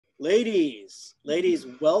Ladies,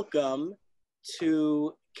 welcome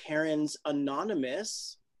to Karen's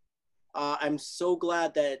Anonymous. I'm so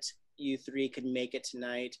glad that you three could make it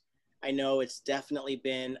tonight. I know it's definitely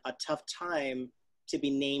been a tough time to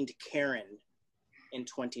be named Karen in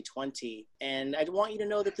 2020. And I want you to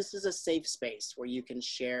know that this is a safe space where you can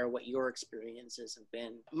share what your experiences have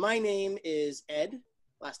been. My name is Ed,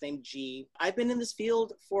 last name G. I've been in this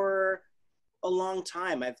field for a long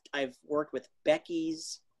time. I've worked with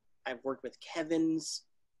Becky's, I've worked with Kevin's,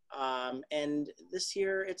 and this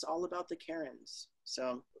year it's all about the Karens.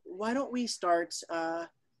 So why don't we start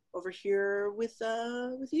over here with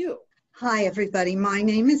you? Hi, everybody. My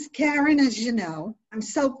name is Karen, as you know. I'm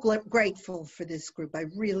so grateful for this group. I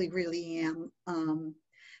really, really am,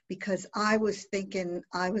 because I was thinking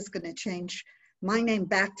I was going to change my name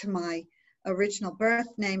back to my original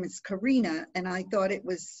birth name. It's Karina, and I thought it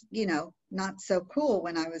was, not so cool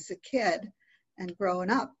when I was a kid and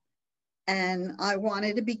growing up. And I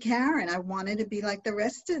wanted to be Karen. I wanted to be like the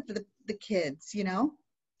rest of the kids,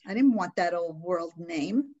 I didn't want that old world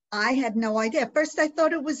name. I had no idea. At first, I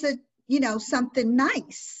thought it was something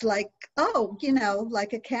nice, like,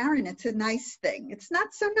 like a Karen. It's a nice thing. It's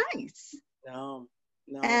not so nice. No.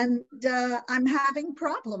 And I'm having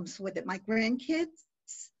problems with it. My grandkids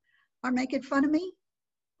are making fun of me.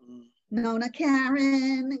 Nona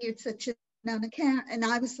Karen, you're such a Nona Karen. And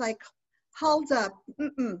I was like, hold up,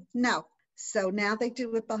 no. So now they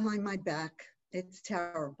do it behind my back. It's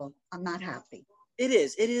terrible. I'm not happy. It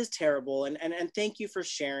is terrible. And thank you for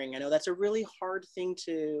sharing. I know that's a really hard thing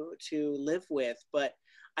to live with, but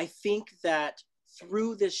I think that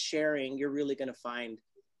through this sharing, you're really going to find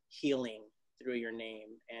healing through your name.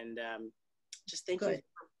 And just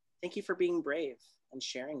thank you for being brave and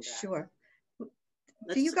sharing that. Sure.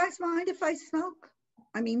 Do you guys mind if I smoke?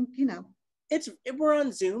 I mean, we're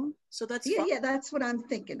on Zoom, so that's fine. Yeah, that's what I'm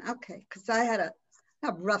thinking. Okay, because I had a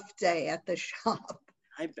rough day at the shop.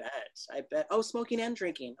 I bet. Oh, smoking and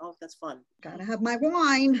drinking. Oh, that's fun. Gotta have my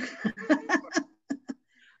wine.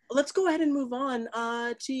 Let's go ahead and move on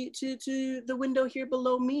to the window here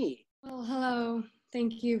below me. Well, hello.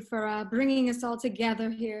 Thank you for bringing us all together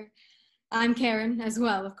here. I'm Karen as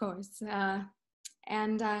well, of course.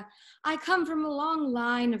 And I come from a long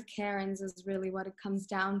line of Karens is really what it comes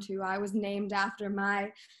down to. I was named after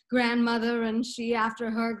my grandmother and she after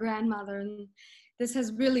her grandmother. And this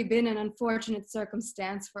has really been an unfortunate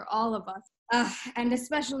circumstance for all of us. And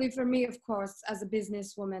especially for me, of course, as a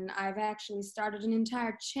businesswoman, I've actually started an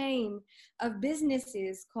entire chain of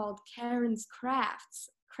businesses called Karen's Crafts.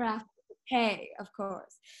 Craft K, of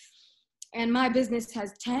course. And my business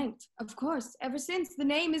has tanked, of course, ever since the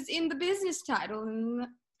name is in the business title. And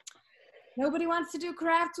nobody wants to do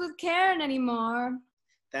crafts with Karen anymore.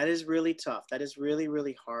 That is really tough. That is really,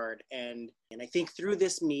 really hard. And I think through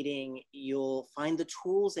this meeting, you'll find the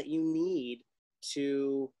tools that you need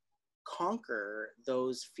to conquer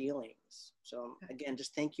those feelings. So again,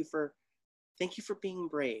 just thank you for being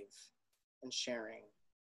brave and sharing.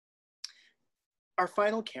 Our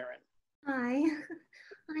final Karen. Hi,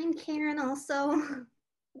 I'm Karen also.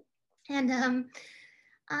 And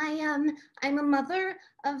I'm a mother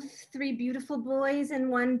of 3 beautiful boys and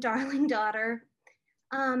 1 darling daughter.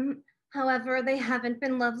 However, they haven't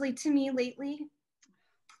been lovely to me lately.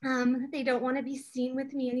 They don't want to be seen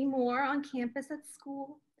with me anymore on campus at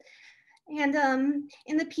school. And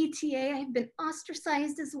in the PTA, I've been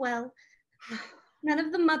ostracized as well. None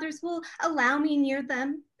of the mothers will allow me near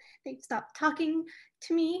them. They've stopped talking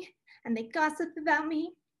to me and they gossip about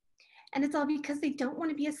me. And it's all because they don't want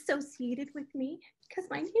to be associated with me because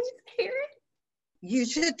my name is Karen. You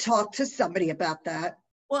should talk to somebody about that.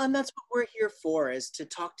 Well, and that's what we're here for, is to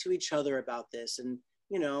talk to each other about this. And,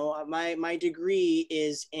 my degree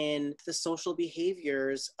is in the social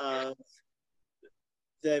behaviors of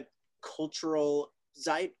the cultural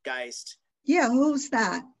zeitgeist. Yeah, who's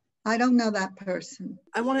that? I don't know that person.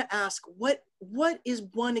 I want to ask, what is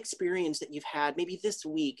one experience that you've had maybe this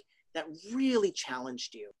week that really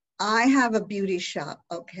challenged you? I have a beauty shop,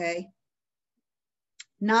 okay?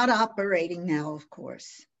 Not operating now, of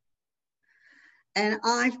course. And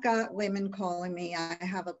I've got women calling me. I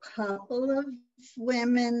have a couple of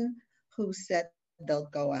women who said they'll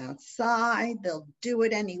go outside, they'll do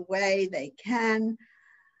it any way they can.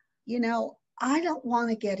 I don't want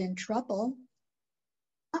to get in trouble.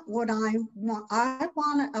 What I want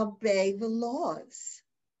to obey the laws.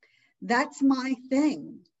 That's my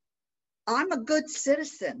thing. I'm a good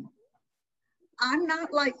citizen. I'm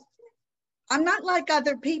not like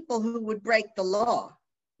other people who would break the law.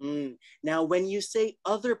 Now, when you say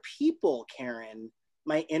other people, Karen,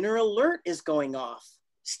 my inner alert is going off.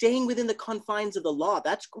 staying within the confines of the law,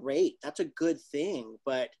 that's great. That's a good thing,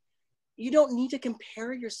 but you don't need to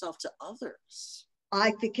compare yourself to others.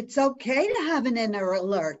 I think it's okay to have an inner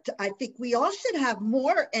alert. I think we all should have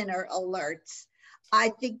more inner alerts. I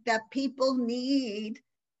think that people need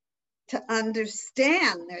to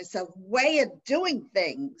understand there's a way of doing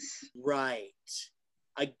things. Right.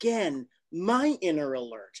 Again, my inner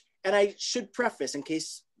alert. And I should preface, in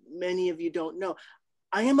case many of you don't know,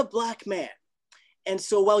 I am a Black man. And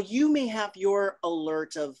so while you may have your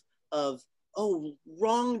alert of oh,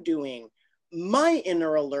 wrongdoing, my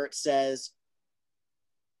inner alert says,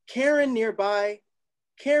 Karen nearby,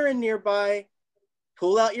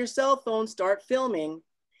 pull out your cell phone, start filming.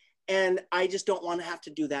 And I just don't want to have to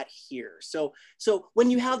do that here. So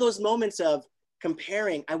when you have those moments of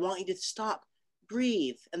comparing, I want you to stop,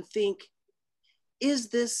 breathe, and think, is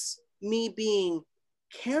this me being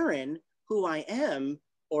Karen, who I am,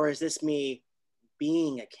 or is this me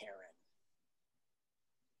being a Karen?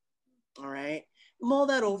 All right, mull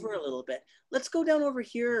that over a little bit. Let's go down over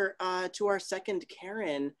here to our second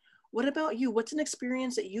Karen. What about you? What's an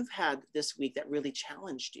experience that you've had this week that really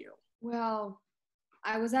challenged you? Well,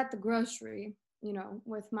 I was at the grocery,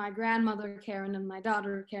 with my grandmother Karen and my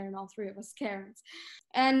daughter Karen, all three of us Karens.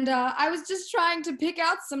 And I was just trying to pick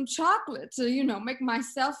out some chocolate to, make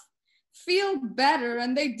myself feel better.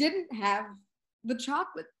 And they didn't have the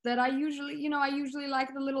chocolate that I usually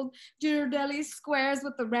like the little Ghirardelli squares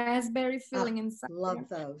with the raspberry filling inside. Love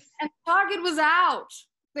those. And Target was out.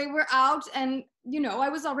 They were out, and I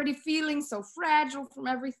was already feeling so fragile from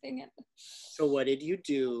everything. So what did you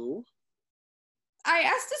do? I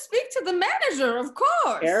asked to speak to the manager, of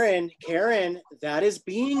course. Karen, that is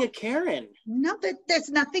being a Karen. No, there's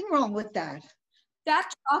nothing wrong with that.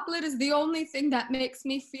 That chocolate is the only thing that makes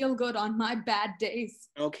me feel good on my bad days.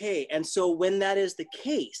 Okay, and so when that is the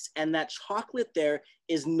case and that chocolate there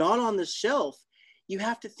is not on the shelf, you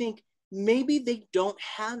have to think maybe they don't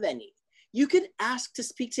have any. You could ask to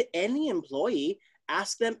speak to any employee,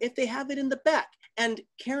 ask them if they have it in the back. And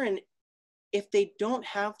Karen, if they don't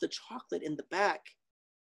have the chocolate in the back,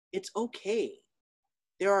 it's okay.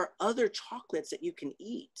 There are other chocolates that you can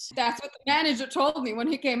eat. That's what the manager told me when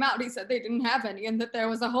he came out. He said they didn't have any and that there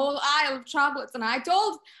was a whole aisle of chocolates. And I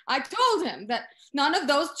told him that none of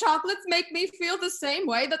those chocolates make me feel the same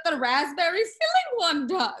way that the raspberry filling one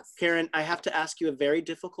does. Karen, I have to ask you a very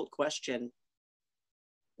difficult question.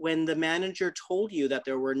 When the manager told you that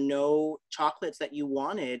there were no chocolates that you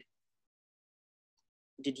wanted,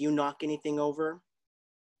 did you knock anything over?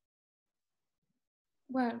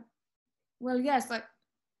 Well, yes,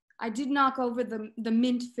 I did knock over the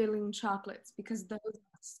mint filling chocolates because those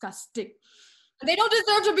are disgusting. They don't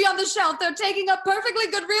deserve to be on the shelf. They're taking up perfectly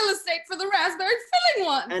good real estate for the raspberry filling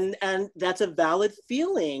ones. And that's a valid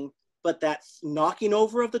feeling, but that knocking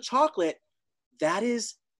over of the chocolate, that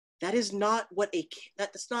is not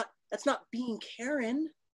that's not being Karen.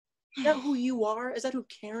 Is that who you are? Is that who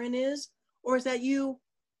Karen is? Or is that you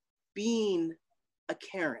being a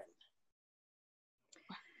Karen?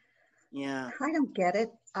 Yeah. I don't get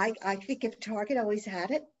it. I think if Target always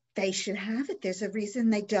had it, they should have it. There's a reason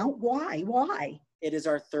they don't. Why? It is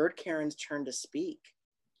our third Karen's turn to speak.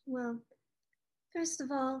 Well, first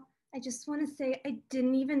of all, I just want to say I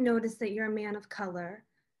didn't even notice that you're a man of color.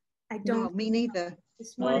 I don't. No, me neither.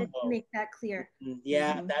 Just wanted to make that clear.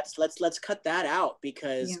 Yeah, let's cut that out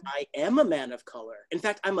because I am a man of color. In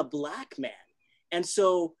fact, I'm a Black man. And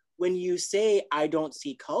so when you say I don't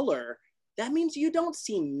see color, that means you don't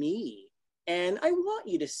see me. And I want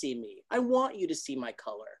you to see me. I want you to see my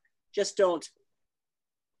color. Just don't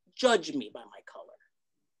judge me by my color.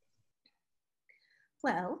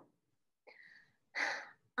 Well,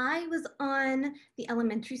 I was on the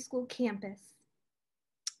elementary school campus,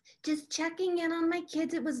 just checking in on my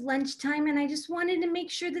kids. It was lunchtime and I just wanted to make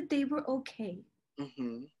sure that they were okay.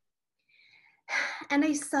 Mm-hmm. And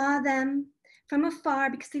I saw them from afar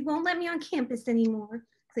because they won't let me on campus anymore.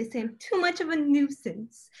 They say I'm too much of a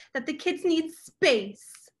nuisance, that the kids need space.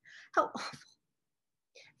 How awful.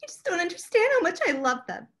 You just don't understand how much I love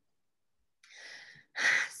them.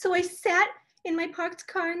 So I sat in my parked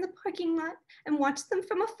car in the parking lot and watched them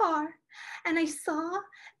from afar. And I saw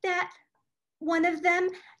that one of them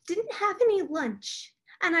didn't have any lunch.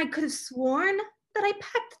 And I could have sworn that I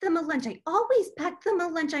packed them a lunch. I always pack them a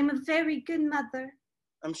lunch. I'm a very good mother.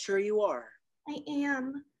 I'm sure you are. I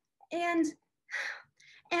am.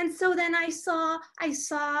 And so then I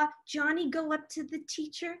saw Johnny go up to the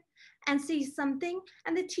teacher and say something,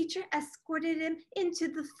 and the teacher escorted him into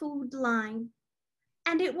the food line.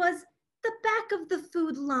 And it was the back of the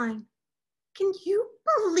food line. Can you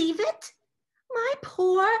believe it? My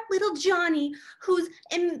poor little Johnny, who's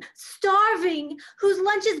starving, whose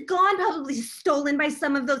lunch is gone, probably stolen by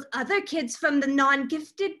some of those other kids from the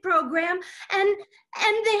non-gifted program, and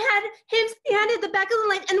they had him stand at the back of the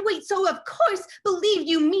line. And wait, so of course, believe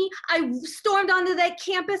you me, I stormed onto that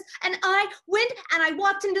campus, and I went and I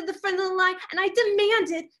walked into the front of the line, and I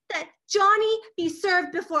demanded that Johnny be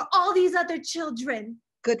served before all these other children.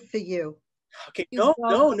 Good for you. Okay,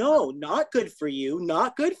 no, not good for you,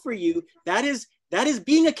 not good for you. That is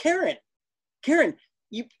being a Karen. Karen,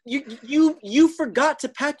 you forgot to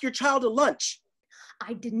pack your child a lunch.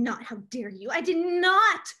 I did not, how dare you? I did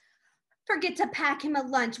not forget to pack him a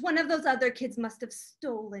lunch. One of those other kids must have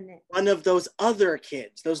stolen it. One of those other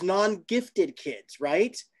kids, those non-gifted kids,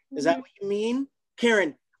 right? Is that what you mean?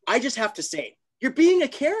 Karen, I just have to say, you're being a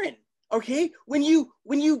Karen. Okay, when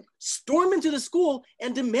you storm into the school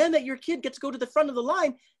and demand that your kid gets to go to the front of the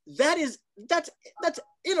line, that's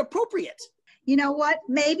inappropriate. You know what?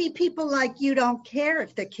 Maybe people like you don't care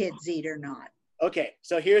if the kids eat or not. Okay,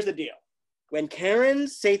 so here's the deal. When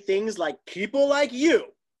Karens say things like people like you,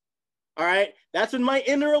 all right, that's when my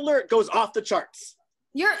inner alert goes off the charts.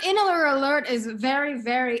 Your inner alert is very,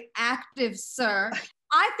 very active, sir.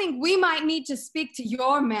 I think we might need to speak to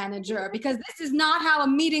your manager because this is not how a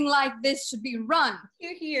meeting like this should be run.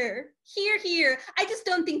 Hear. I just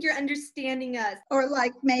don't think you're understanding us. Or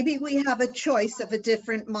like maybe we have a choice of a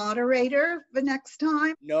different moderator the next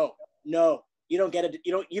time. No, you don't get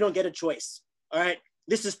a choice. All right,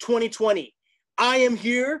 this is 2020. I am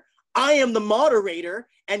here. I am the moderator,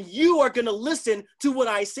 and you are gonna listen to what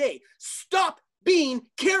I say. Stop being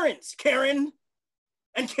Karens, Karen,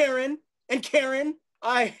 and Karen, and Karen.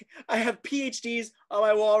 I have PhDs on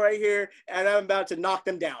my wall right here, and I'm about to knock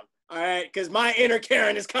them down, all right? Because my inner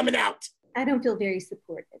Karen is coming out. I don't feel very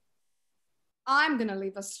supported. I'm going to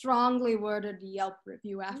leave a strongly worded Yelp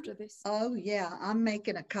review after this. Oh, yeah. I'm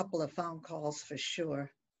making a couple of phone calls for sure.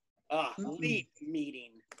 Lead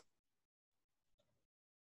meeting.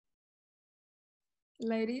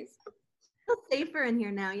 Ladies? Feel safer in here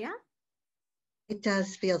now, yeah? It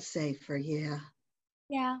does feel safer, yeah.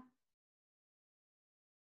 Yeah.